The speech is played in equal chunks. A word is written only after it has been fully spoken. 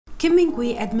Kim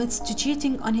Min-gui admits to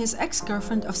cheating on his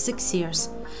ex-girlfriend of 6 years.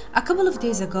 A couple of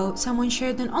days ago, someone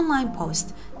shared an online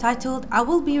post titled, "I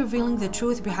will be revealing the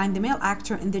truth behind the male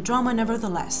actor in the drama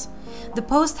Nevertheless." The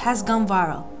post has gone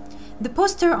viral. The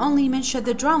poster only mentioned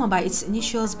the drama by its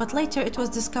initials, but later it was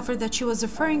discovered that she was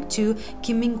referring to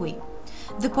Kim Min-gui.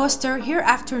 The poster,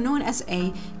 hereafter known as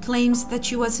A, claims that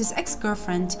she was his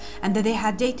ex-girlfriend and that they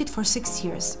had dated for 6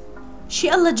 years. She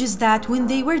alleges that when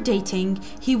they were dating,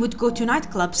 he would go to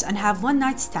nightclubs and have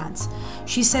one-night stands.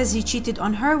 She says he cheated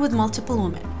on her with multiple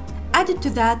women. Added to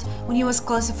that, when he was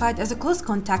classified as a close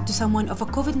contact to someone of a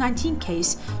COVID-19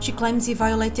 case, she claims he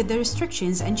violated the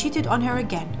restrictions and cheated on her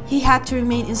again. He had to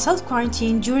remain in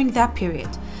self-quarantine during that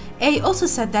period. A also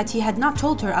said that he had not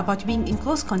told her about being in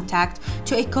close contact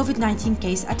to a COVID-19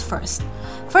 case at first.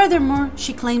 Furthermore,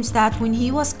 she claims that when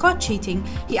he was caught cheating,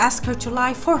 he asked her to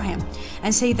lie for him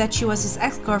and say that she was his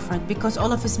ex-girlfriend because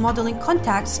all of his modeling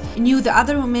contacts knew the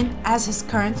other woman as his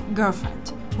current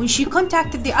girlfriend. When she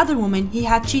contacted the other woman he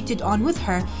had cheated on with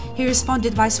her, he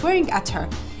responded by swearing at her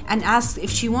and asked if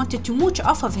she wanted to mooch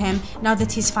off of him now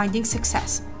that he's finding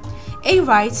success. A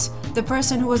writes, "The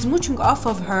person who was mooching off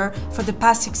of her for the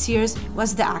past 6 years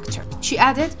was the actor." She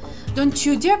added, "Don't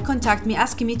you dare contact me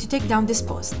asking me to take down this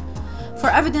post." For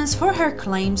evidence for her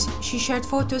claims, she shared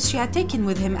photos she had taken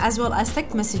with him as well as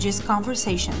text messages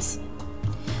conversations.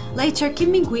 Later,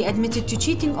 Kim Min-gui admitted to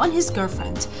cheating on his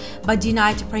girlfriend, but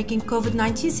denied breaking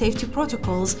COVID-19 safety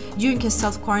protocols during his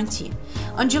self-quarantine.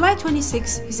 On July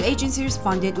 26, his agency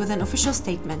responded with an official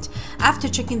statement after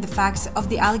checking the facts of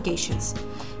the allegations.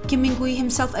 Kim Min-gui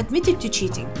himself admitted to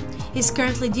cheating. He is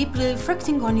currently deeply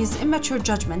reflecting on his immature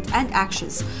judgment and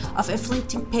actions of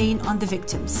inflicting pain on the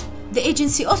victims. The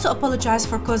agency also apologized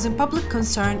for causing public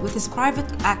concern with his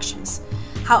private actions.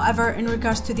 However, in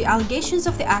regards to the allegations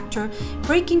of the actor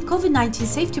breaking COVID-19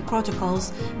 safety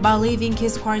protocols by leaving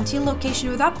his quarantine location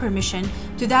without permission,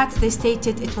 to that they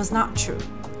stated it was not true.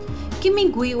 Kim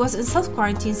Min-gui was in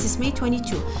self-quarantine since May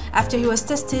 22 after he was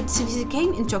tested since he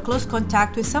came into a close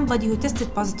contact with somebody who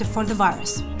tested positive for the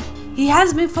virus. He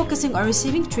has been focusing on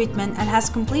receiving treatment and has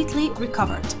completely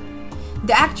recovered.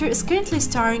 The actor is currently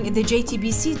starring in the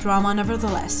JTBC drama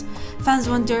Nevertheless. Fans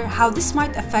wonder how this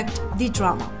might affect the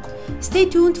drama. Stay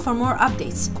tuned for more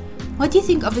updates. What do you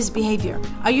think of his behavior?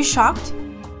 Are you shocked?